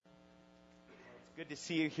Good to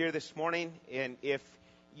see you here this morning. And if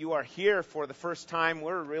you are here for the first time,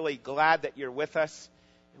 we're really glad that you're with us.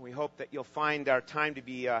 And we hope that you'll find our time to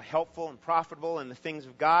be helpful and profitable in the things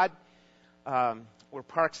of God. We're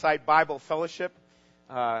Parkside Bible Fellowship.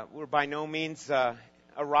 We're by no means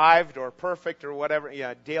arrived or perfect or whatever.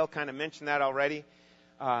 Yeah, Dale kind of mentioned that already.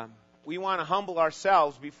 We want to humble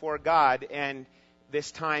ourselves before God and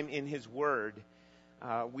this time in His Word.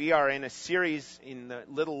 We are in a series in the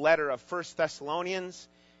little letter of 1 Thessalonians,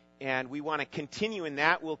 and we want to continue in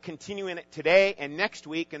that. We'll continue in it today and next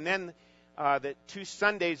week, and then the 2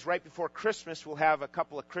 Sundays right before Christmas, we'll have a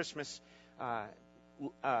couple of Christmas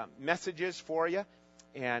messages for you,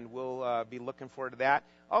 and we'll be looking forward to that.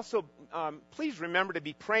 Also, please remember to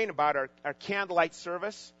be praying about our candlelight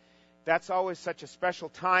service. That's always such a special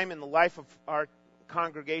time in the life of our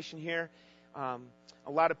congregation here.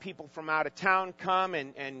 A lot of people from out of town come,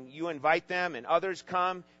 and you invite them, and others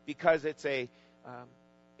come because it's a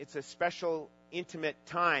special, intimate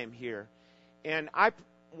time here. And I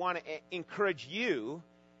want to encourage you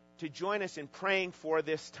to join us in praying for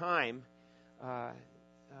this time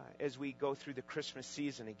as we go through the Christmas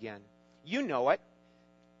season again. You know it.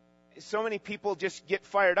 So many people just get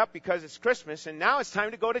fired up because it's Christmas, and now it's time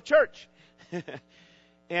to go to church.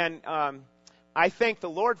 And I thank the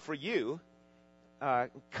Lord for you.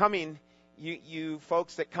 Coming, you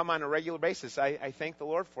folks that come on a regular basis, I thank the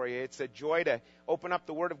Lord for you. It's a joy to open up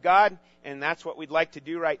the Word of God, and that's what we'd like to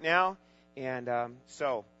do right now. And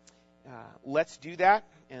so let's do that,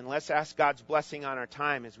 and let's ask God's blessing on our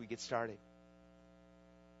time as we get started.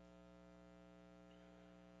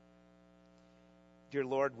 Dear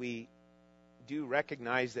Lord, we do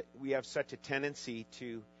recognize that we have such a tendency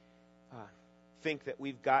to think that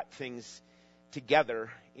we've got things together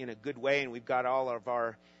in a good way, and we've got all of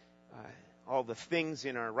our all the things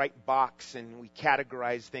in our right box, and we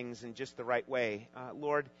categorize things in just the right way.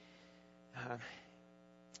 Lord,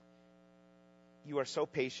 you are so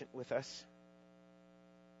patient with us,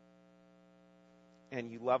 and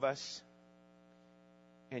you love us,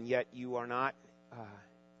 and yet you are not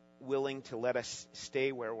willing to let us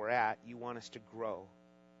stay where we're at. You want us to grow.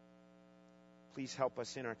 Please help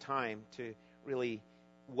us in our time to really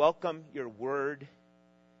welcome your word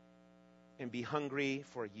and be hungry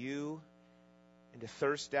for you and to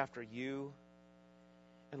thirst after you.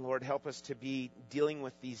 And Lord, help us to be dealing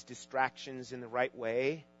with these distractions in the right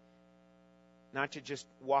way, not to just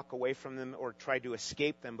walk away from them or try to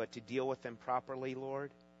escape them, but to deal with them properly,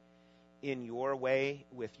 Lord, in your way,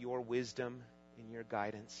 with your wisdom and your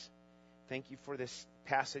guidance. Thank you for this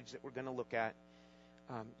passage that we're going to look at.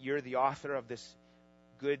 You're the author of this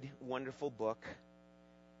good, wonderful book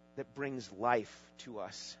that brings life to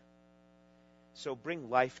us. So bring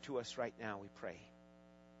life to us right now, we pray.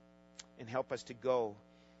 And help us to go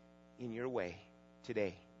in your way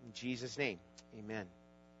today. In Jesus' name, amen.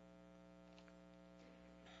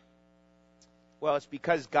 Well, it's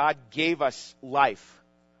because God gave us life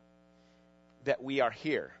that we are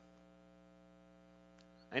here.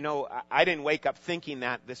 I know I didn't wake up thinking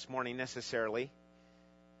that this morning necessarily.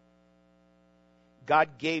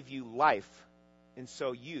 God gave you life, and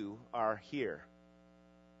so you are here.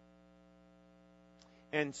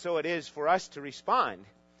 And so it is for us to respond.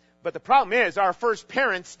 But the problem is our first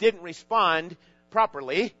parents didn't respond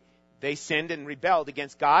properly. They sinned and rebelled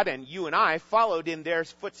against God, and you and I followed in their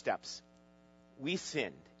footsteps. We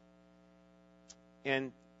sinned.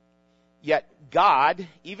 And yet God,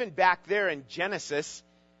 even back there in Genesis,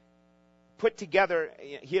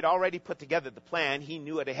 He had already put together the plan. He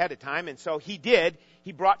knew it ahead of time, and so He did.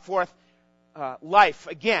 He brought forth life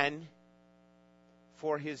again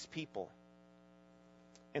for His people.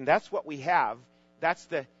 And that's what we have. That's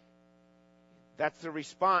the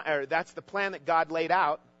response, or that's the plan that God laid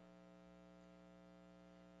out.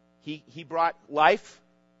 He brought life.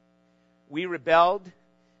 We rebelled,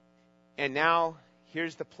 and now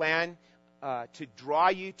here's the plan to draw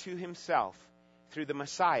you to Himself through the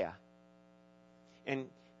Messiah. And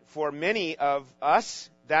for many of us,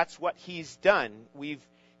 that's what He's done. We've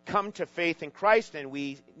come to faith in Christ, and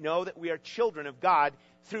we know that we are children of God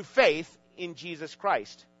through faith in Jesus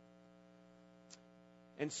Christ.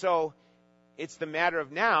 And so it's the matter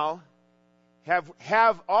of now,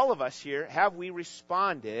 have all of us here, have we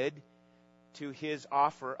responded to His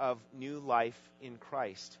offer of new life in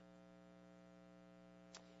Christ?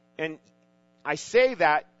 And I say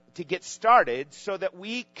that to get started so that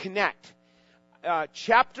we connect.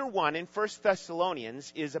 Chapter 1 in 1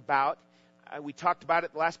 Thessalonians is about, we talked about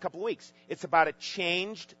it the last couple of weeks, it's about a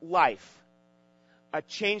changed life. A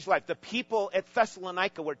changed life. The people at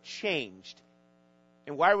Thessalonica were changed.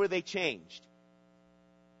 And why were they changed?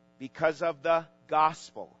 because of the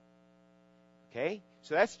gospel. Okay?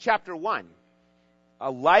 So that's chapter 1.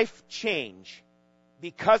 A life change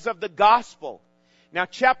because of the gospel. Now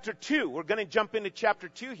chapter 2, we're going to jump into chapter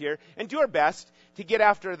 2 here and do our best to get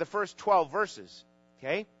after the first 12 verses.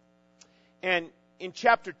 Okay? And in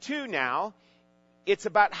chapter 2 now, it's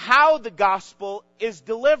about how the gospel is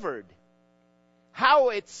delivered. How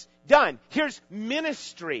it's done. Here's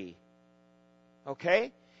ministry.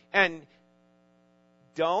 Okay? And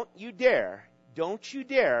don't you dare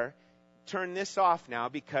turn this off now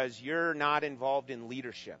because you're not involved in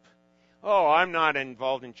leadership. Oh, I'm not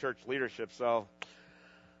involved in church leadership, so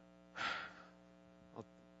I'll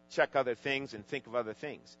check other things and think of other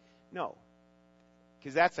things. No.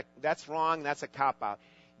 Because that's wrong, that's a cop-out.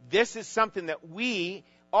 This is something that we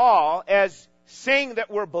all, as saying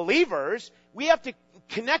that we're believers, we have to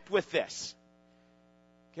connect with this.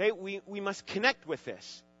 Okay, we must connect with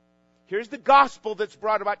this. Here's the gospel that's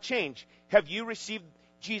brought about change. Have you received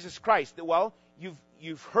Jesus Christ? Well,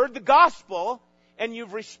 you've heard the gospel and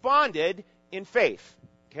you've responded in faith.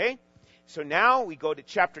 Okay? So now we go to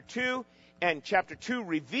chapter 2, and chapter 2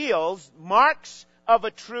 reveals marks of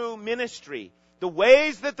a true ministry. The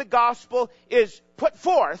ways that the gospel is put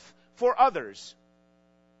forth for others.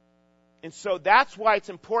 And so that's why it's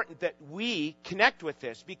important that we connect with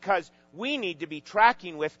this, because we need to be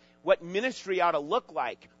tracking with what ministry ought to look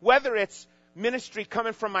like. Whether it's ministry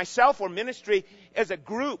coming from myself or ministry as a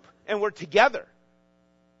group and we're together.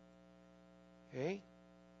 Okay?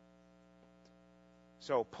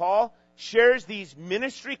 So Paul shares these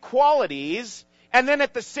ministry qualities, and then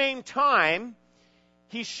at the same time,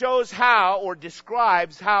 he shows how, or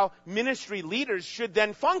describes how, ministry leaders should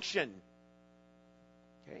then function.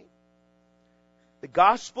 Okay? The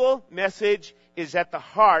gospel message is at the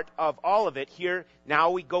heart of all of it. Here,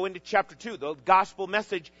 now we go into chapter 2. The gospel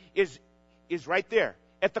message is right there,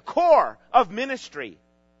 at the core of ministry.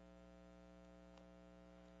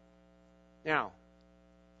 Now,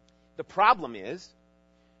 the problem is,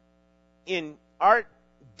 in our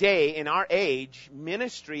day, in our age,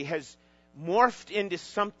 ministry has morphed into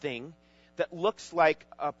something that looks like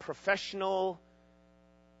a professional,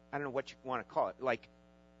 I don't know what you want to call it, like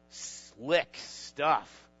slick stuff,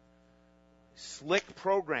 slick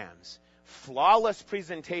programs, flawless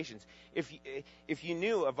presentations. If you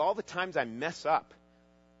knew of all the times I mess up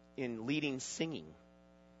in leading singing,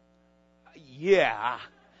 yeah.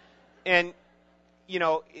 And,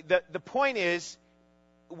 the point is,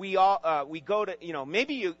 we go to,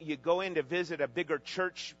 maybe you go in to visit a bigger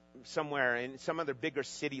church somewhere in some other bigger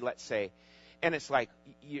city, let's say, and it's like,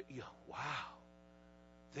 wow,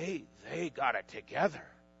 they got it together,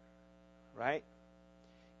 right?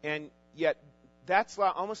 And yet, that's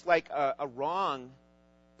almost like a wrong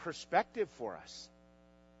perspective for us.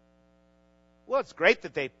 Well, it's great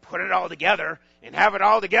that they put it all together and have it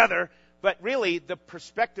all together, but really the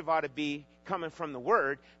perspective ought to be coming from the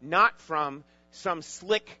Word, not from some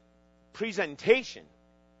slick presentation.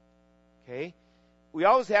 Okay? We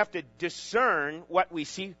always have to discern what we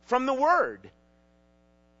see from the Word.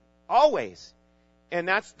 Always. And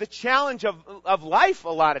that's the challenge of life a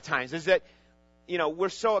lot of times, is that we're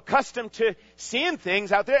so accustomed to seeing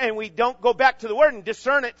things out there, and we don't go back to the Word and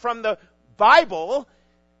discern it from the Bible,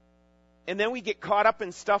 and then we get caught up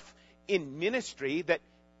in stuff in ministry that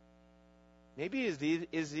maybe is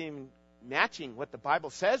even matching what the Bible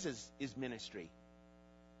says is ministry.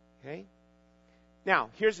 Okay? Now,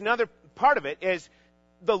 here's another part of it, is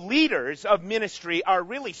the leaders of ministry are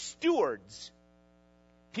really stewards.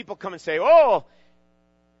 People come and say, oh,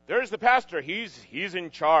 there's the pastor, he's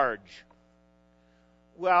in charge.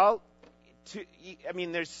 Well,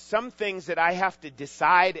 there's some things that I have to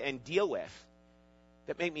decide and deal with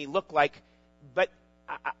that make me look like, but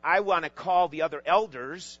I want to call the other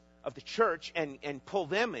elders of the church and pull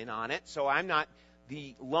them in on it, so I'm not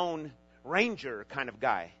the lone ranger kind of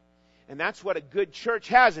guy. And that's what a good church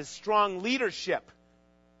has, is strong leadership.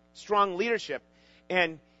 Strong leadership.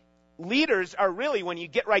 And leaders are really, when you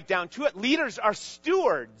get right down to it, leaders are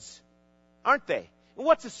stewards, aren't they? And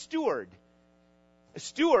what's a steward? A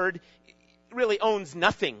steward really owns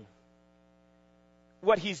nothing.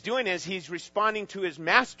 What he's doing is he's responding to his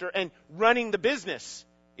master and running the business,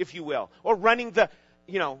 if you will, or running the,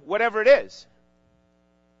 whatever it is.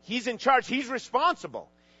 He's in charge. He's responsible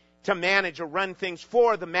to manage or run things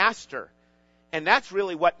for the master. And that's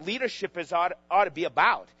really what leadership ought to be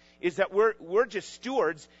about, is that we're just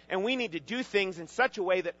stewards, and we need to do things in such a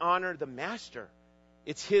way that honor the master.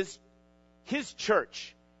 It's his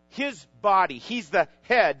church, his body. He's the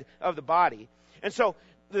head of the body. And so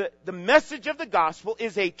the message of the gospel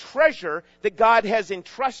is a treasure that God has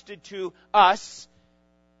entrusted to us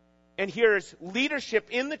And here's leadership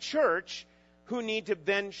in the church who need to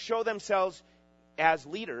then show themselves as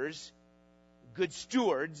leaders, good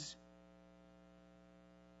stewards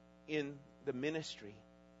in the ministry.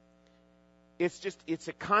 It's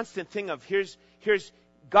a constant thing of here's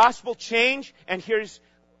gospel change, and here's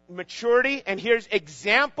maturity, and here's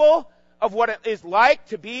example of what it is like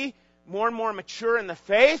to be more and more mature in the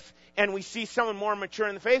faith. And we see someone more mature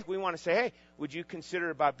in the faith, we want to say, hey, would you consider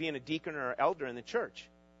about being a deacon or an elder in the church?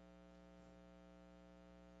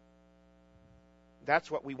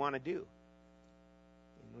 That's what we want to do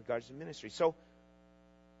in regards to ministry. So,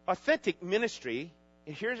 authentic ministry,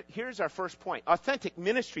 here's our first point. Authentic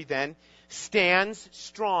ministry, then, stands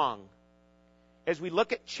strong. As we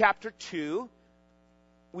look at chapter 2,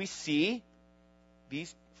 we see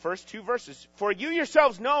these first two verses. For you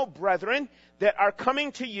yourselves know, brethren, that our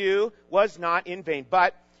coming to you was not in vain.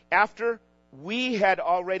 But after we had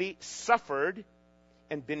already suffered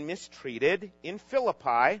and been mistreated in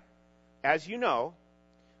Philippi, as you know,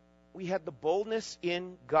 we had the boldness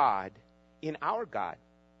in God, in our God.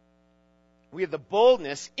 We have the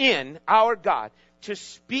boldness in our God to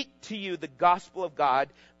speak to you the gospel of God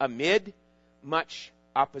amid much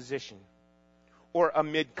opposition or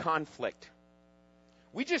amid conflict.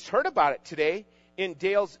 We just heard about it today in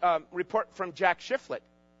Dale's report from Jack Shiflett.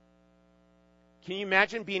 Can you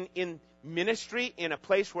imagine being in ministry in a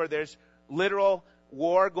place where there's literal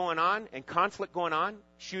war going on and conflict going on,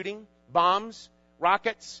 shooting, bombs,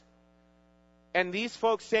 rockets, and these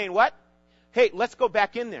folks saying, what? Hey, let's go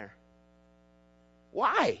back in there.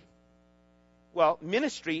 Why? Well,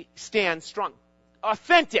 ministry stands strong.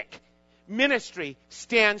 Authentic ministry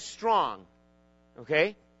stands strong.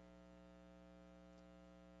 Okay?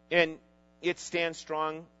 And it stands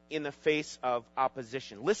strong in the face of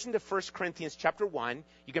opposition. Listen to 1 Corinthians chapter 1.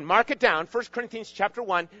 You can mark it down. 1 Corinthians chapter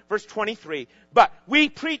 1, verse 23. But we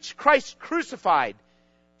preach Christ crucified,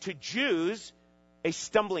 to Jews a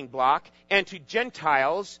stumbling block, and to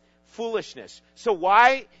Gentiles foolishness. So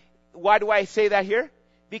why do I say that here?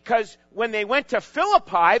 Because when they went to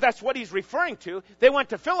Philippi, that's what he's referring to. They went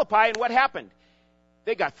to Philippi, and what happened?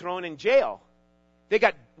 They got thrown in jail. They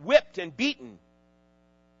got whipped and beaten.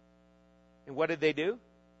 And what did they do?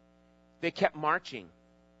 They kept marching.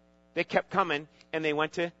 They kept coming, and they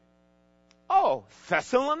went to,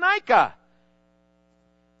 Thessalonica.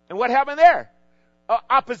 And what happened there?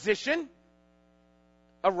 Opposition.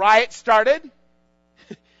 A riot started.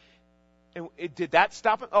 And did that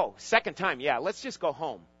stop them? Second time, yeah, let's just go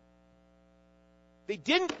home. They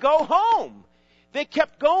didn't go home. They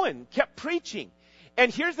kept going, kept preaching.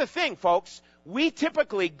 And here's the thing, folks. We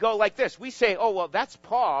typically go like this. We say, that's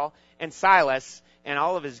Paul and Silas and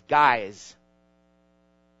all of his guys.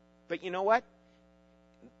 But you know what?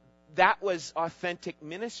 That was authentic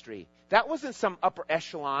ministry. That wasn't some upper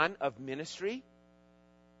echelon of ministry.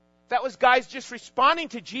 That was guys just responding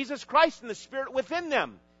to Jesus Christ and the Spirit within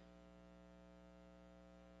them.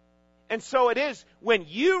 And so it is, when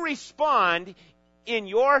you respond in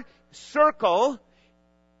your circle,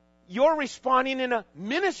 you're responding in a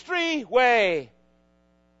ministry way.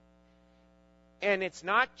 And it's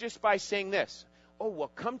not just by saying this,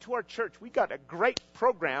 come to our church. We've got a great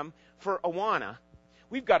program for Awana.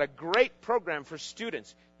 We've got a great program for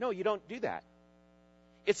students. No, you don't do that.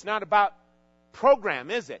 It's not about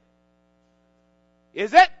program, is it?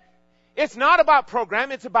 Is it? It's not about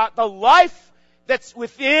program. It's about the life that's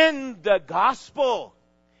within the gospel.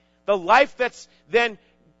 The life that's then,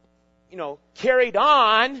 carried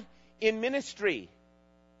on in ministry.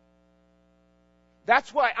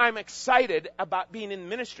 That's why I'm excited about being in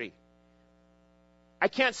ministry. I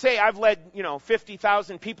can't say I've led,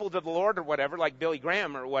 50,000 people to the Lord or whatever, like Billy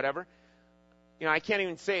Graham or whatever. I can't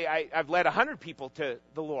even say I've led 100 people to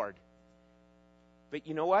the Lord. But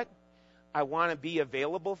you know what? I want to be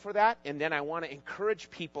available for that, and then I want to encourage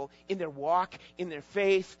people in their walk, in their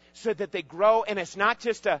faith, so that they grow, and it's not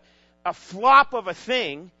just a flop of a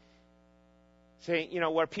thing,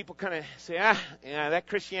 where people kind of say, that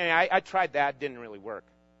Christianity, I tried that, didn't really work.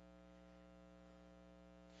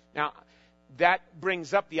 Now, that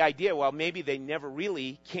brings up the idea, maybe they never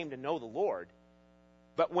really came to know the Lord.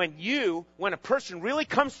 But when a person really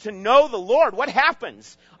comes to know the Lord, what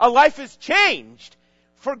happens? A life is changed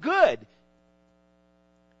for good.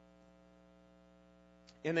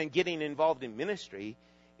 And then getting involved in ministry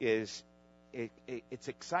it's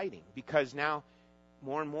exciting, because now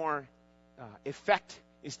more and more effect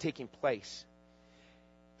is taking place.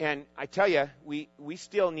 And I tell you, we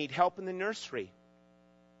still need help in the nursery.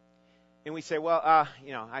 And we say, I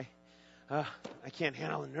can't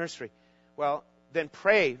handle the nursery. Well, then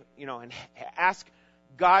pray, and ask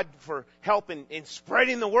God for help in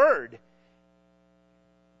spreading the word.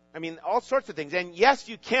 I mean, all sorts of things. And yes,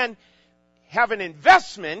 you can have an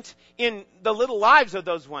investment in the little lives of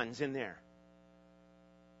those ones in there.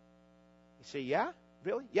 You say, yeah?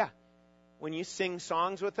 Really? Yeah. When you sing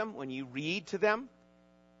songs with them, when you read to them,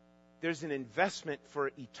 there's an investment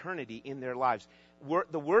for eternity in their lives.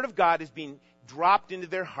 The Word of God is being dropped into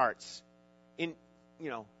their hearts,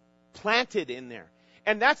 planted in there.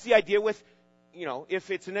 And that's the idea with,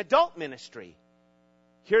 if it's an adult ministry.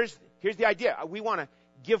 Here's the idea. We want to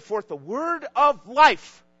give forth the word of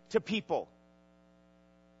life to people.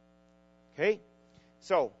 Okay?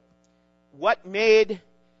 So, what made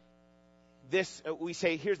this, we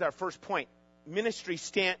say, here's our first point.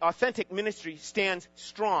 Authentic ministry stands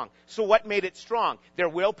strong. So what made it strong? Their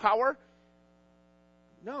willpower?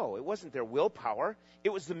 No, it wasn't their willpower.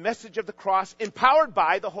 It was the message of the cross empowered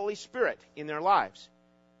by the Holy Spirit in their lives.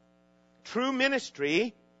 True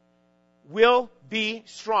ministry will be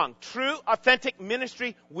strong. True, authentic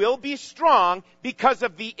ministry will be strong because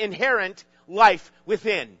of the inherent life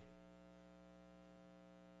within.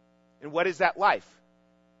 And what is that life?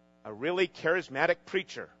 A really charismatic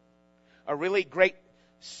preacher. A really great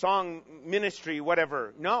song ministry,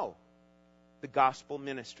 whatever. No. The gospel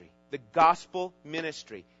ministry. The gospel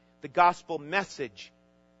ministry. The gospel message.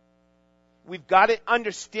 We've got to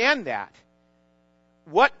understand that.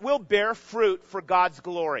 What will bear fruit for God's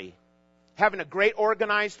glory? Having a great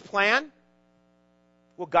organized plan?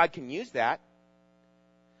 Well, God can use that.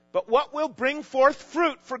 But what will bring forth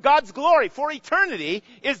fruit for God's glory, for eternity,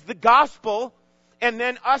 is the gospel, and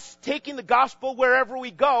then us taking the gospel wherever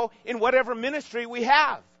we go in whatever ministry we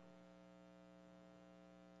have.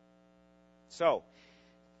 So,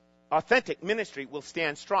 authentic ministry will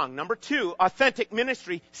stand strong. Number 2, authentic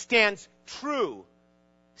ministry stands true.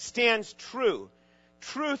 Stands true.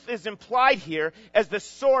 Truth is implied here as the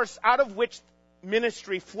source out of which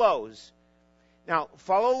ministry flows. Now,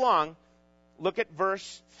 follow along. Look at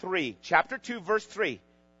verse 3. Chapter 2, verse 3.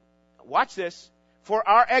 Watch this. For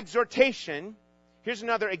our exhortation, here's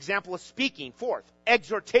another example of speaking forth.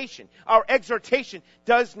 Exhortation. Our exhortation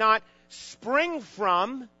does not spring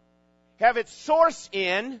from, have its source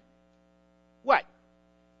in, what?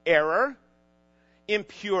 Error,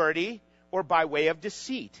 impurity, or by way of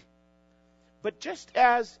deceit. But just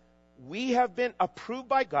as we have been approved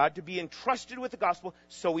by God to be entrusted with the gospel,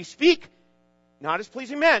 so we speak, not as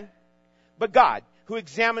pleasing men, but God, who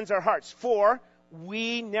examines our hearts. For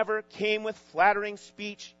we never came with flattering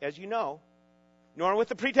speech, as you know, nor with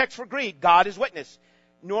the pretext for greed. God is witness.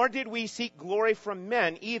 Nor did we seek glory from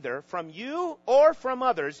men either, from you or from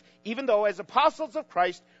others, even though as apostles of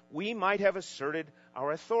Christ we might have asserted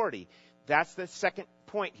our authority. That's the second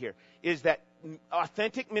point here, is that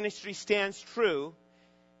authentic ministry stands true,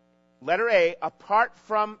 letter A, apart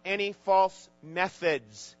from any false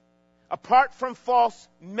methods. Apart from false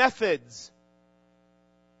methods.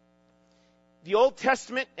 The Old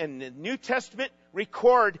Testament and the New Testament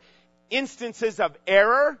record instances of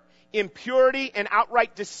error, impurity, and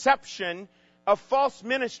outright deception of false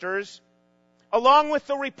ministers, along with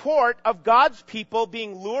the report of God's people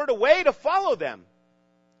being lured away to follow them.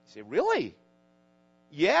 You say, really?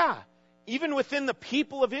 Yeah. Even within the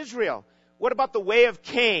people of Israel. What about the way of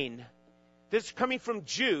Cain? This is coming from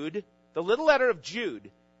Jude, the little letter of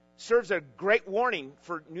Jude. Serves a great warning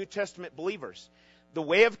for New Testament believers. The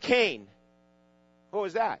way of Cain. What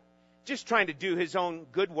was that? Just trying to do his own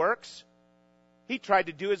good works. He tried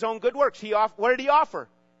to do his own good works. What did he offer?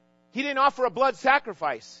 He didn't offer a blood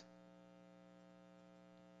sacrifice.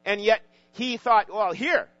 And yet he thought, well,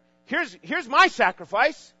 here's my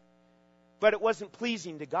sacrifice. But it wasn't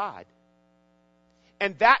pleasing to God.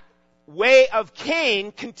 And that way of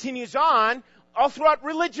Cain continues on all throughout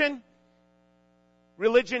religion.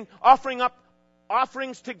 Religion offering up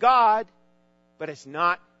offerings to God, but it's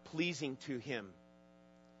not pleasing to Him.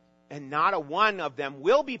 And not a one of them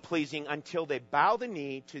will be pleasing until they bow the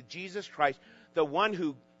knee to Jesus Christ, the one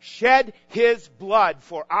who shed His blood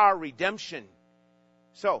for our redemption.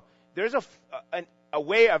 So, there's a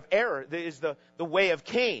way of error. There is the way of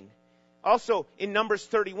Cain. Also, in Numbers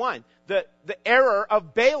 31, the error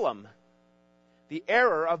of Balaam. The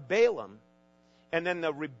error of Balaam. And then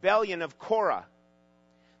the rebellion of Korah.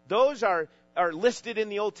 Those are listed in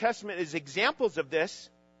the Old Testament as examples of this,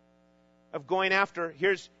 of going after,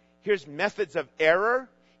 here's methods of error,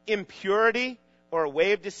 impurity, or a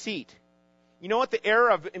way of deceit. You know what the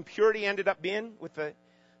error of impurity ended up being with the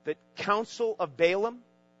counsel of Balaam?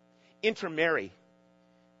 Intermarry.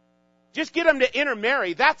 Just get them to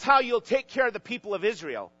intermarry. That's how you'll take care of the people of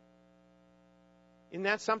Israel. Isn't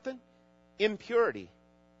that something? Impurity.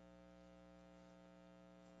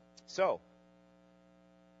 So,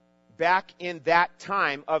 back in that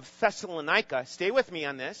time of Thessalonica, stay with me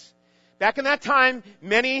on this. Back in that time,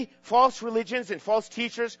 many false religions and false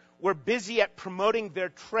teachers were busy at promoting their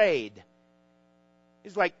trade.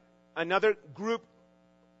 It's like another group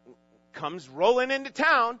comes rolling into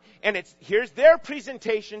town, and here's their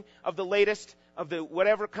presentation of the latest of the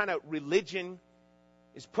whatever kind of religion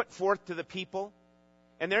is put forth to the people,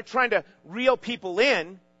 and they're trying to reel people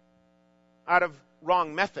in out of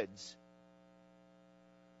wrong methods.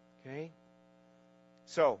 Okay?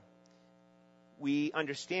 So, we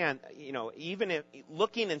understand, even if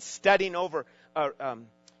looking and studying over,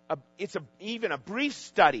 even a brief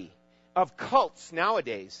study of cults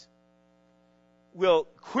nowadays will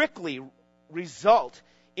quickly result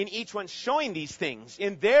in each one showing these things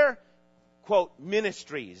in their, quote,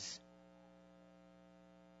 ministries.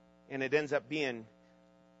 And it ends up being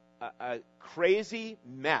a crazy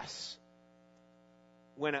mess.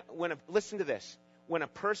 Listen to this. When a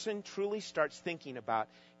person truly starts thinking about,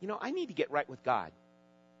 I need to get right with God.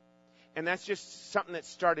 And that's just something that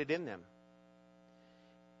started in them.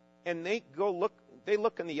 And they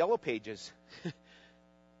look in the yellow pages.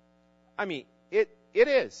 I mean,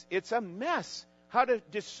 it's a mess how to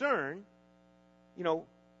discern,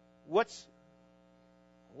 what's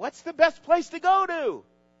the best place to go to?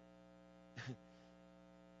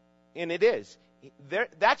 And it is.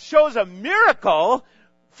 That shows a miracle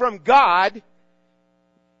from God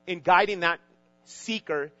in guiding that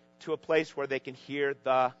seeker to a place where they can hear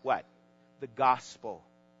the what? The gospel.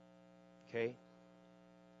 Okay?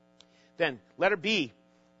 Then, letter B.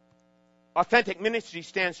 Authentic ministry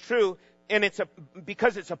stands true, and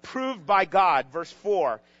because it's approved by God. Verse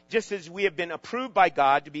 4. Just as we have been approved by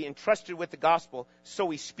God to be entrusted with the gospel, so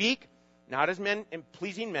we speak, not as men and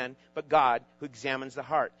pleasing men, but God who examines the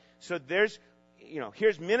heart. So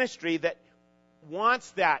here's ministry that wants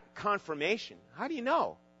that confirmation. How do you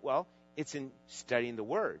know? Well, it's in studying the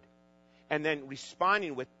Word. And then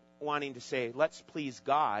responding with wanting to say, let's please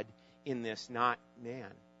God in this, not man.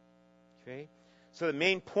 Okay? So the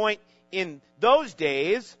main point in those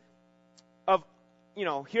days of,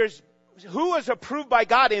 here's who was approved by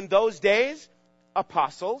God in those days?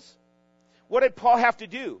 Apostles. What did Paul have to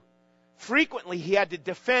do? Frequently he had to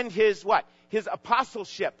defend his what? His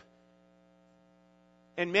apostleship.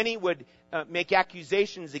 And many would make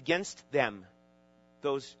accusations against them,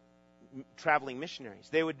 those traveling missionaries.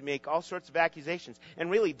 They would make all sorts of accusations.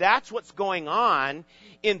 And really, that's what's going on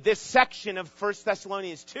in this section of 1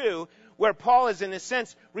 Thessalonians 2, where Paul is, in a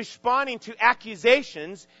sense, responding to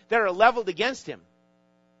accusations that are leveled against him.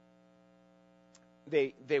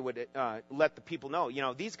 They would let the people know,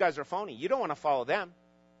 these guys are phony. You don't want to follow them.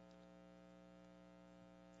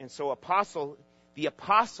 And so the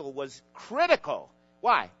apostle was critical.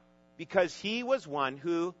 Why? Because he was one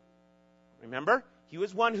who, remember, he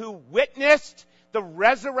was one who witnessed the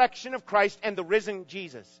resurrection of Christ and the risen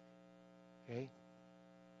Jesus. Okay?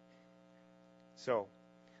 So,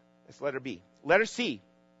 that's letter B. Letter C.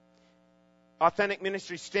 Authentic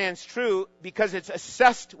ministry stands true because it's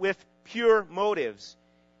assessed with pure motives.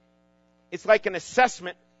 It's like an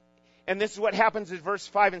assessment, and this is what happens in verse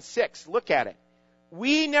 5 and 6. Look at it.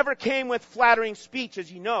 We never came with flattering speech, as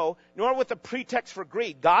you know, nor with a pretext for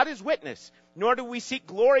greed. God is witness. Nor do we seek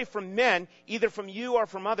glory from men, either from you or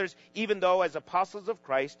from others, even though as apostles of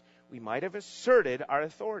Christ, we might have asserted our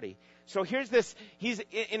authority. So here's this.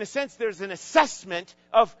 In a sense, there's an assessment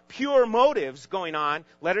of pure motives going on.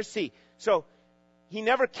 Letter C. So he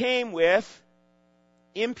never came with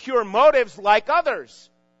impure motives like others.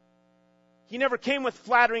 He never came with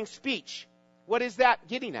flattering speech. What is that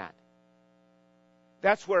getting at?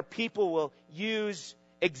 That's where people will use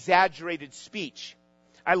exaggerated speech.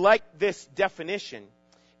 I like this definition,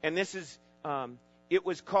 and this is, it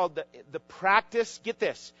was called the practice, get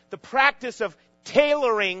this, the practice of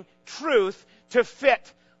tailoring truth to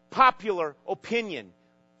fit popular opinion,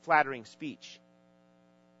 flattering speech.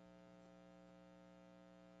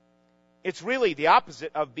 It's really the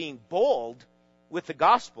opposite of being bold with the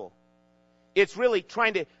gospel. It's really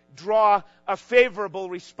trying to draw a favorable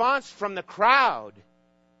response from the crowd.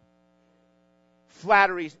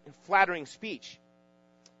 Flattering speech.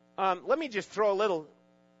 Let me just throw a little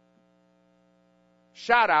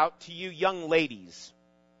shout out to you young ladies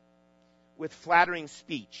with flattering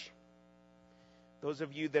speech. Those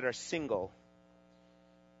of you that are single,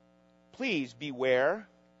 please beware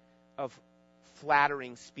of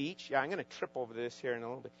flattering speech. Yeah, I'm going to trip over this here in a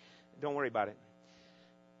little bit. Don't worry about it.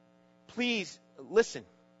 Please listen,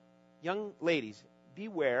 young ladies,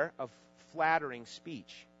 beware of flattering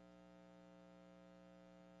speech.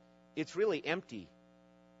 It's really empty.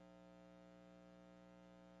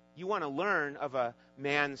 You want to learn of a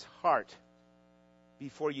man's heart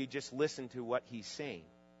before you just listen to what he's saying,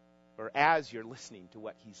 or as you're listening to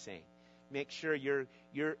what he's saying. Make sure you're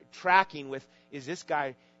tracking with, is this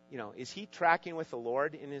guy, is he tracking with the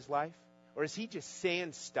Lord in his life? Or is he just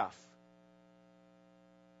saying stuff?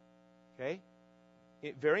 Okay?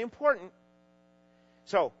 Very important.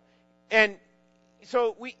 They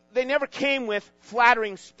never came with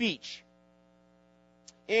flattering speech.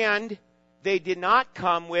 And they did not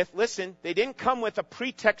come with, they didn't come with a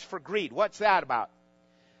pretext for greed. What's that about?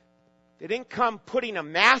 They didn't come putting a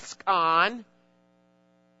mask on.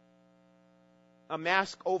 A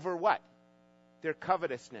mask over what? Their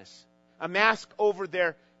covetousness. A mask over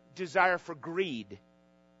their desire for greed.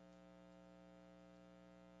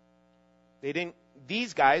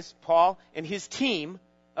 These guys, Paul and his team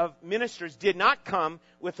of ministers, did not come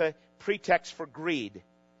with a pretext for greed.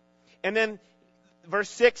 And then, verse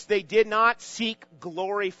 6, they did not seek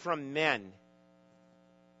glory from men.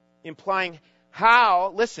 Implying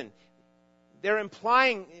how, they're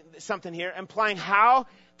implying something here, implying how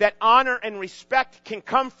that honor and respect can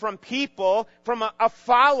come from people, from a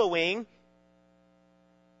following,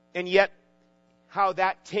 and yet how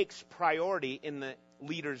that takes priority in the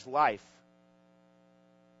leader's life.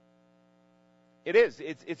 It is.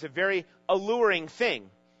 It's a very alluring thing.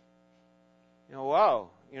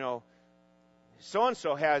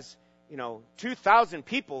 So-and-so has, 2,000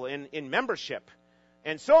 people in membership.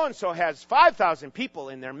 And so-and-so has 5,000 people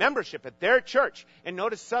in their membership at their church. And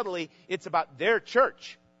notice subtly, it's about their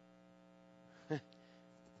church.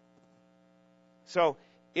 So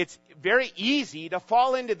it's very easy to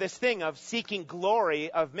fall into this thing of seeking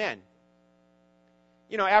glory of men.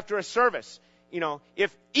 After a service,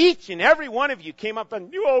 if each and every one of you came up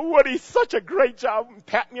and, Woody, such a great job, and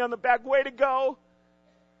pat me on the back, way to go.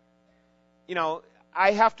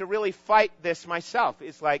 I have to really fight this myself.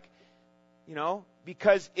 It's like,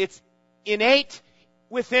 because it's innate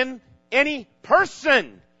within any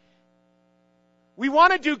person. We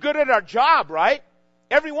want to do good at our job, right?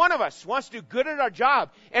 Every one of us wants to do good at our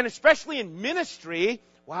job. And especially in ministry,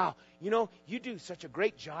 wow, you do such a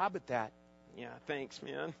great job at that. Yeah, thanks,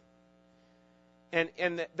 man.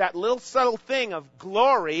 And that little subtle thing of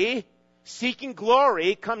glory, seeking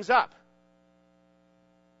glory, comes up.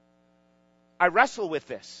 I wrestle with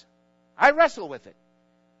this. I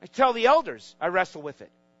tell the elders, I wrestle with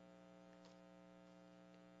it.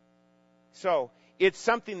 So, it's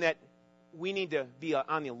something that we need to be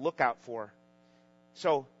on the lookout for.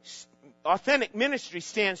 So, authentic ministry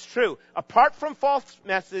stands true. Apart from false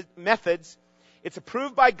methods, it's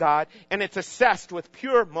approved by God, and it's assessed with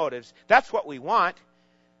pure motives. That's what we want.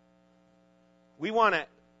 We want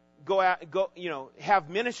to have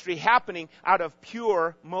ministry happening out of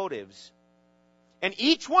pure motives. And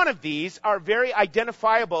each one of these are very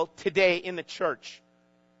identifiable today in the church.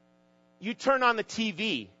 You turn on the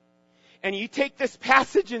TV, and you take this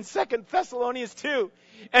passage in 2 Thessalonians 2,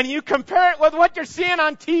 and you compare it with what you're seeing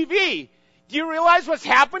on TV. Do you realize what's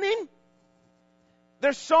happening?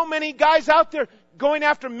 There's so many guys out there going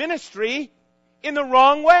after ministry in the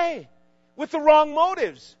wrong way, with the wrong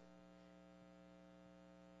motives.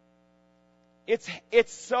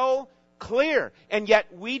 It's so clear, and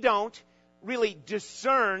yet we don't really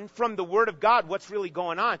discern from the Word of God what's really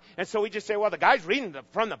going on. And so we just say, well, the guy's reading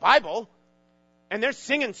from the Bible, and they're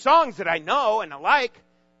singing songs that I know and I like.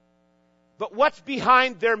 But what's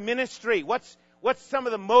behind their ministry? What's some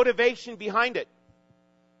of the motivation behind it?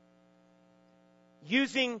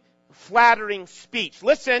 Using flattering speech.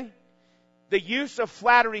 Listen, the use of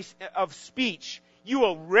flattery of speech, you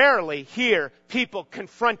will rarely hear people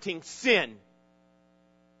confronting sin.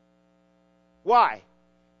 Why?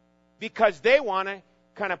 Because they want to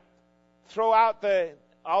kind of throw out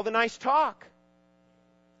all the nice talk.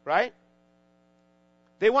 Right?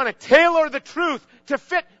 They want to tailor the truth to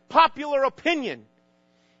fit popular opinion.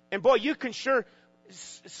 And boy, you can sure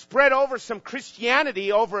spread over some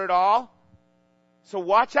Christianity over it all. So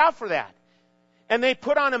watch out for that. And they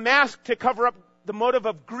put on a mask to cover up the motive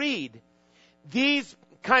of greed. These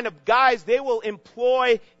kind of guys, they will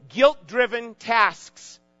employ guilt-driven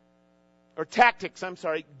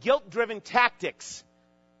guilt-driven tactics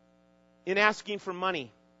in asking for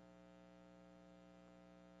money.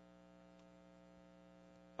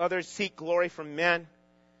 Others seek glory from men,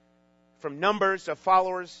 from numbers of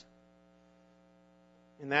followers.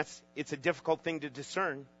 And it's a difficult thing to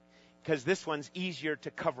discern, because this one's easier to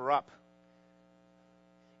cover up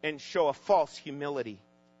and show a false humility.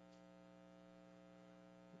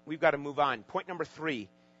 We've got to move on. Point number 3.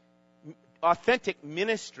 Authentic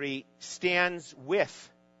ministry stands with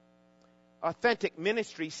authentic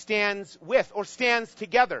ministry stands with or stands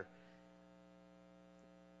together.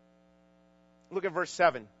 Look at verse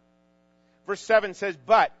 7. Verse 7 says,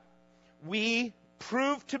 "But we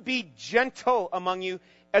prove to be gentle among you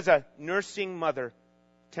as a nursing mother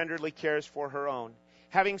tenderly cares for her own.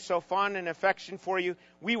 Having so fond an affection for you,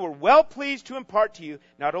 we were well pleased to impart to you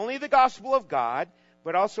not only the gospel of God,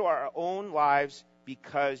 but also our own lives,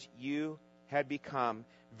 because you had become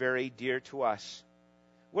very dear to us."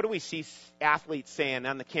 What do we see athletes saying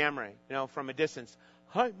on the camera, from a distance?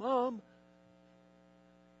 "Hi, Mom."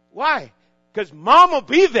 Why? Because Mom will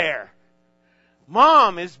be there.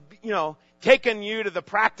 Mom is, taking you to the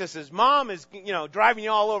practices. Mom is, driving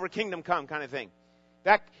you all over Kingdom Come kind of thing.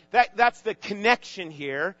 That's the connection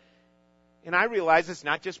here. And I realize it's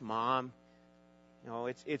not just Mom.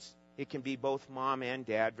 It can be both Mom and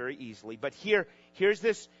Dad very easily. But here's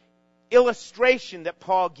this illustration that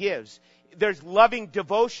Paul gives. There's loving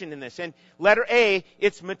devotion in this. And letter A,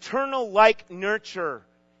 it's maternal-like nurture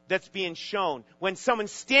that's being shown. When someone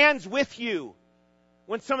stands with you,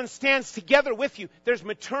 when someone stands together with you, there's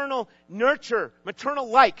maternal nurture,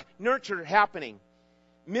 maternal-like nurture happening.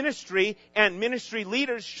 Ministry and ministry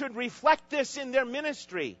leaders should reflect this in their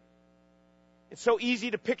ministry. It's so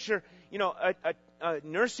easy to picture, a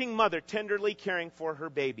nursing mother tenderly caring for her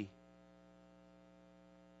baby.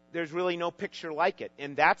 There's really no picture like it.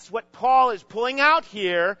 And that's what Paul is pulling out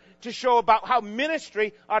here to show about how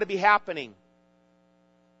ministry ought to be happening.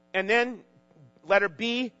 And then, letter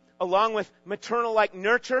B, along with maternal-like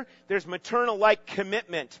nurture, there's maternal-like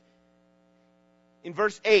commitment. In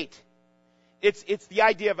verse 8, it's the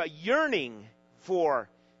idea of a yearning for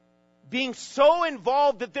being so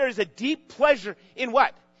involved that there's a deep pleasure in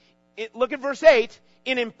what? Look at verse 8,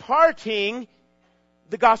 in imparting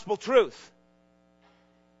the gospel truth.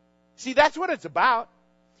 See, that's what it's about.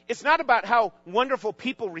 It's not about how wonderful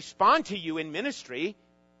people respond to you in ministry.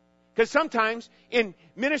 Because sometimes in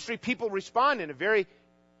ministry, people respond in a very,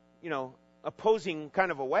 opposing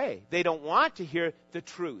kind of a way. They don't want to hear the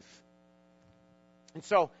truth. And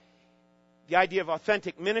so, the idea of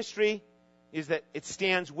authentic ministry is that it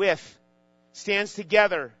stands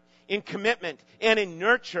together in commitment and in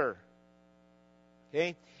nurture.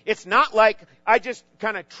 Okay? It's not like I just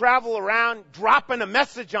kind of travel around dropping a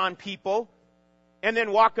message on people and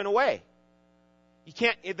then walking away.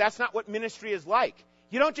 That's not what ministry is like.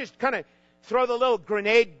 You don't just kind of throw the little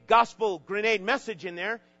gospel grenade message in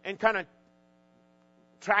there and kind of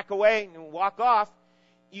track away and walk off.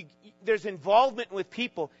 There's involvement with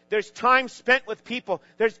people. There's time spent with people.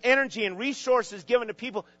 There's energy and resources given to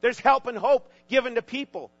people. There's help and hope given to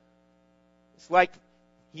people. It's like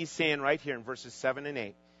he's saying right here in verses 7 and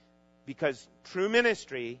 8. Because true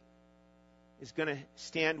ministry is going to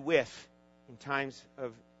stand with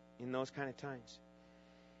in those kind of times.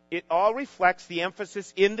 It all reflects the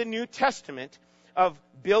emphasis in the New Testament of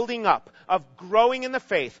building up, of growing in the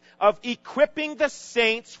faith, of equipping the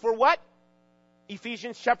saints for what?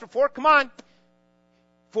 Ephesians chapter 4, come on.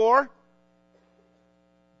 For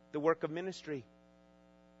the work of ministry.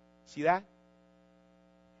 See that?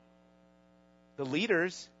 The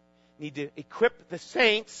leaders need to equip the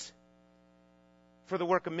saints for the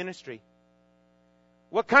work of ministry.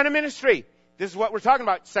 What kind of ministry? This is what we're talking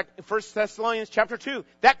about. 1 Thessalonians chapter 2.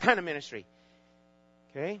 That kind of ministry.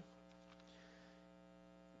 Okay?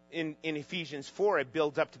 In Ephesians 4, it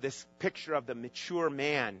builds up to this picture of the mature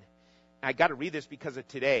man. I got to read this because of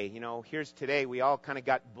today. Here's today. We all kind of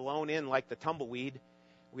got blown in like the tumbleweed.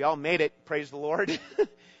 We all made it. Praise the Lord.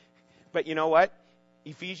 But you know what?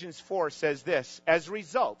 Ephesians 4 says this. As a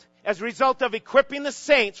result of equipping the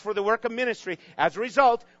saints for the work of ministry, as a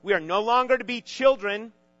result, we are no longer to be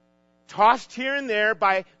children tossed here and there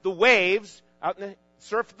by the waves out in the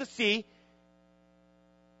surf of the sea.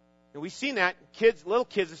 And we've seen that, little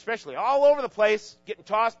kids especially, all over the place, getting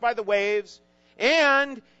tossed by the waves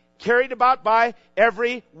and carried about by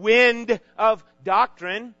every wind of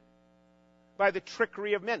doctrine, by the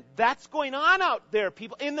trickery of men. That's going on out there,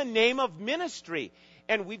 people, in the name of ministry.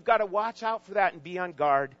 And we've got to watch out for that and be on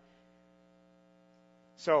guard.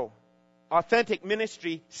 So, authentic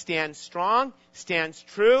ministry stands strong, stands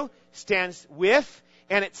true, stands with,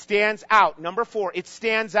 and it stands out. Number 4, it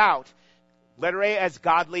stands out. Letter A, as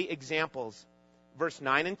godly examples. Verse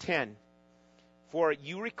 9 and 10. For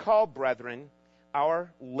you recall, brethren,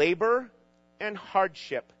 our labor and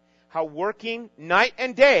hardship, how working night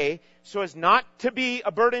and day, so as not to be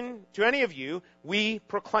a burden to any of you, we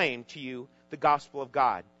proclaim to you the gospel of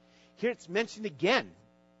God. Here it's mentioned again.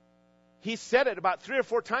 He said it about 3 or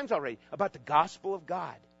 4 times already, about the gospel of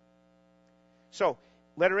God. So,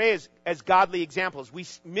 Letter A is as godly examples.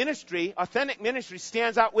 Authentic ministry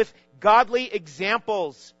stands out with godly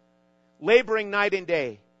examples. Laboring night and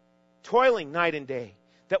day. Toiling night and day.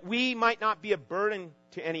 That we might not be a burden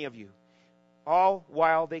to any of you. All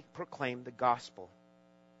while they proclaim the gospel.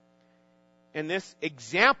 And this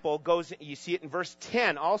example goes, you see it in verse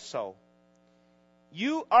 10 also.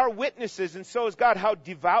 You are witnesses, and so is God, how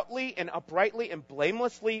devoutly and uprightly and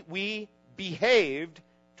blamelessly we behaved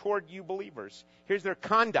toward you believers. Here's their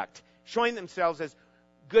conduct, showing themselves as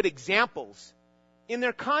good examples in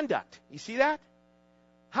their conduct. You see that?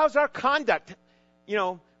 How's our conduct,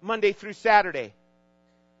 Monday through Saturday?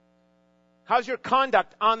 How's your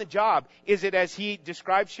conduct on the job? Is it as he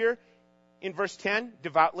describes here in verse 10?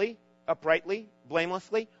 Devoutly, uprightly,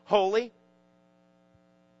 blamelessly, holy?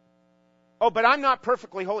 Oh, but I'm not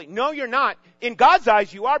perfectly holy. No, you're not. In God's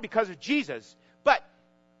eyes, you are because of Jesus. But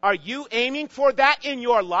are you aiming for that in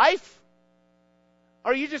your life?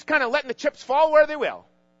 Or are you just kind of letting the chips fall where they will?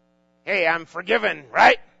 Hey, I'm forgiven,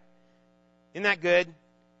 right? Isn't that good?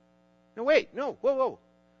 No, wait, no, whoa.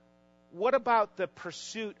 What about the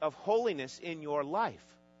pursuit of holiness in your life?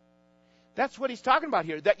 That's what he's talking about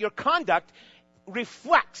here, that your conduct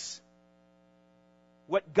reflects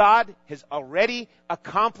what God has already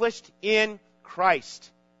accomplished in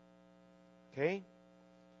Christ. Okay?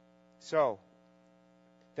 So,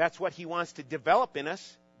 that's what he wants to develop in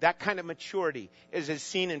us, that kind of maturity, as is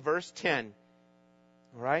seen in verse 10.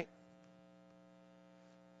 All right?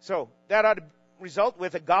 So, that ought to result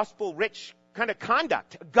with a gospel-rich kind of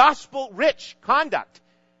conduct. A gospel-rich conduct.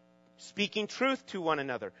 Speaking truth to one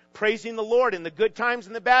another. Praising the Lord in the good times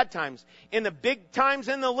and the bad times. In the big times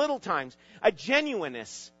and the little times. A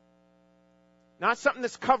genuineness. Not something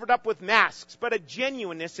that's covered up with masks, but a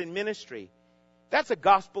genuineness in ministry. That's a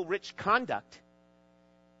gospel-rich conduct.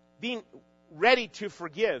 Being ready to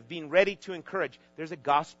forgive. Being ready to encourage. There's a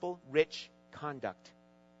gospel-rich conduct.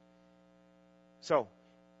 So,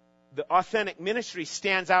 the authentic ministry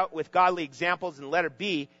stands out with godly examples in letter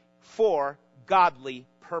B for godly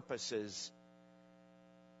purposes.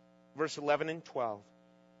 Verse 11 and 12.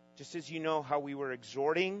 Just as you know how we were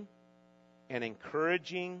exhorting and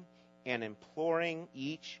encouraging and imploring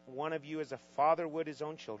each one of you as a father would his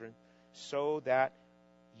own children, so that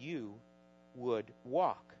you would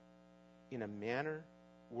walk in a manner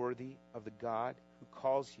worthy of the God who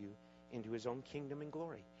calls you into his own kingdom and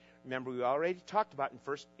glory. Remember, we already talked about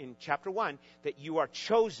in chapter 1 that you are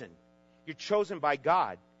chosen. You're chosen by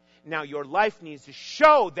God. Now, your life needs to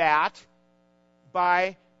show that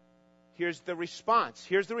by, here's the response.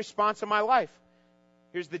 Here's the response of my life.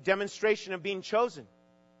 Here's the demonstration of being chosen.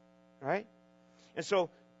 Right? And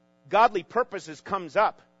so, godly purposes comes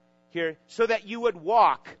up here so that you would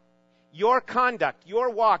walk. Your conduct,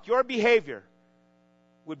 your walk, your behavior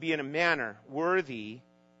would be in a manner worthy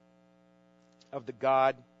of the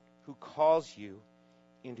God who calls you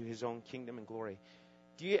into his own kingdom and glory.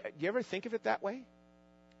 Do you ever think of it that way?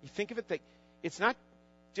 You think of it that it's not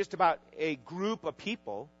just about a group of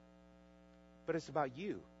people, but it's about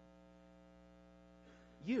you.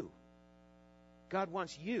 You. God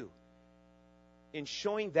wants you in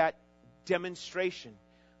showing that demonstration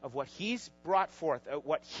of what he's brought forth,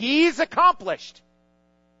 what he's accomplished.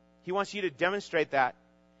 He wants you to demonstrate that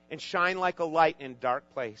and shine like a light in a dark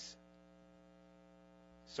place.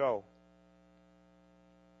 So,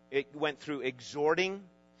 it went through exhorting,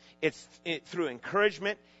 through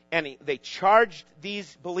encouragement, and they charged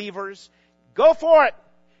these believers, go for it!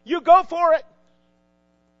 You go for it!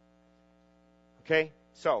 Okay,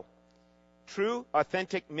 so, true,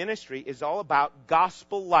 authentic ministry is all about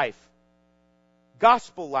gospel life.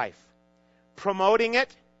 Gospel life. Promoting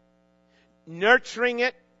it, nurturing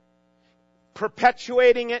it,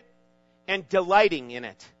 perpetuating it, and delighting in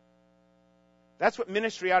it. That's what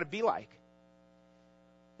ministry ought to be like.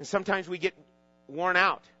 And sometimes we get worn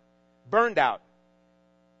out, burned out.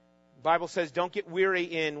 The Bible says don't get weary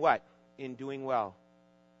in what? In doing well.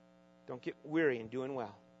 Don't get weary in doing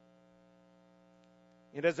well.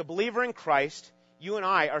 And as a believer in Christ, you and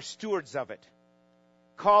I are stewards of it.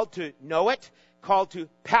 Called to know it, called to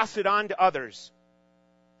pass it on to others.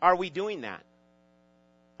 Are we doing that?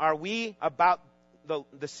 Are we about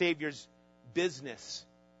the Savior's business?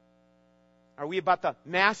 Are we about the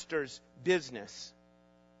Master's business?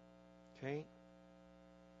 Okay?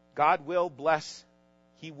 God will bless.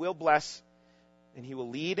 He will bless. And He will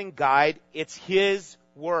lead and guide. It's His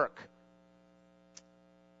work.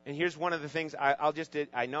 And here's one of the things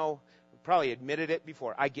I know, probably admitted it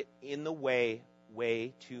before. I get in the way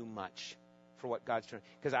too much for what God's doing.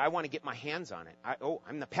 Because I want to get my hands on it.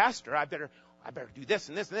 I'm the pastor. I better do this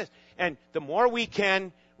and this and this. And the more we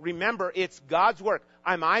can remember, it's God's work.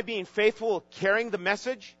 Am I being faithful carrying the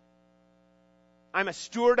message? I'm a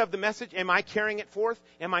steward of the message. Am I carrying it forth?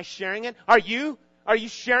 Am I sharing it? Are you? Are you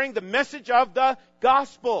sharing the message of the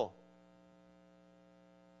gospel?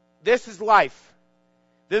 This is life.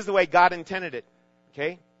 This is the way God intended it.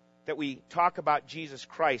 Okay? That we talk about Jesus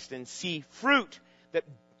Christ and see fruit that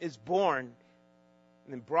is born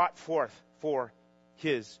and then brought forth for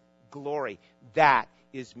His glory. That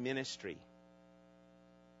is ministry.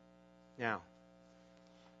 Now,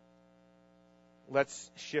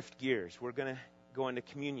 let's shift gears. We're going to go into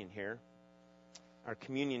communion here. Our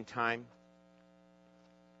communion time.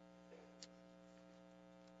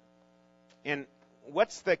 And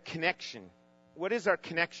what's the connection? What is our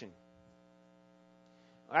connection?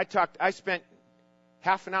 I spent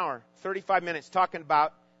half an hour, 35 minutes talking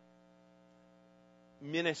about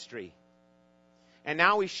ministry. And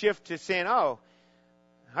now we shift to saying, oh,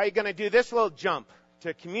 how are you going to do this little jump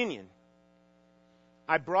to communion?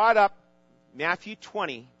 I brought up Matthew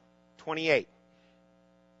 20:28,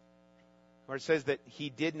 where it says that He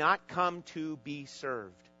did not come to be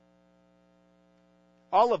served.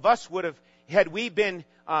 All of us would have, had we been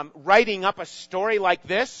writing up a story like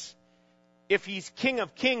this, if He's King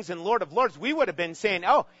of Kings and Lord of Lords, we would have been saying,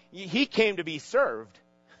 oh, He came to be served.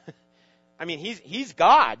 I mean, He's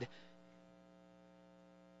God.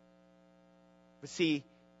 But see,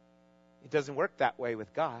 it doesn't work that way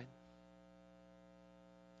with God.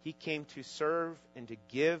 He came to serve and to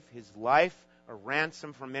give His life a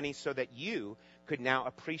ransom for many so that you could now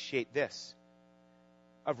appreciate this,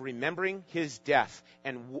 of remembering His death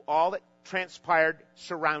and all that transpired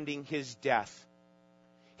surrounding His death.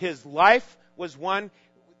 His life was one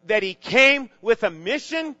that He came with a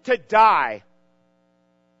mission to die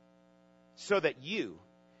so that you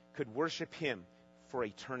could worship Him for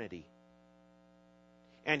eternity.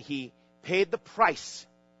 And He paid the price.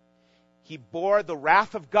 He bore the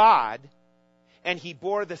wrath of God, and He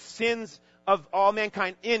bore the sins of all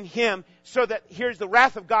mankind in Him, so that here's the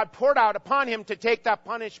wrath of God poured out upon Him to take that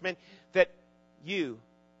punishment that you,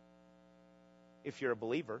 if you're a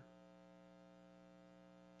believer,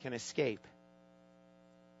 can escape.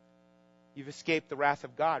 You've escaped the wrath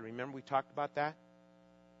of God. Remember we talked about that?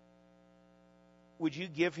 Would you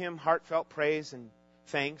give Him heartfelt praise and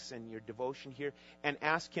thanks and your devotion here, and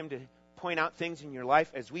ask Him to point out things in your life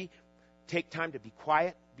as we take time to be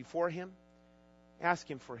quiet before Him? Ask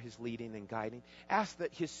Him for His leading and guiding. Ask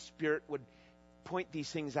that His Spirit would point these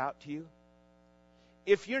things out to you.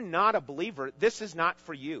 If you're not a believer, this is not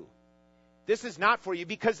for you. This is not for you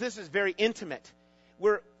because this is very intimate.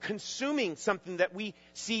 We're consuming something that we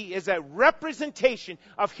see as a representation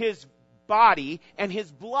of His body and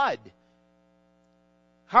His blood.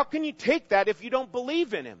 How can you take that if you don't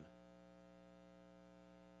believe in Him?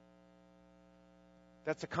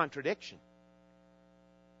 That's a contradiction.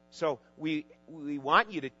 So we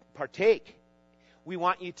want you to partake. We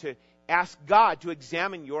want you to ask God to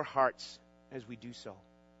examine your hearts as we do so.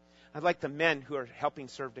 I'd like the men who are helping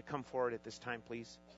serve to come forward at this time, please.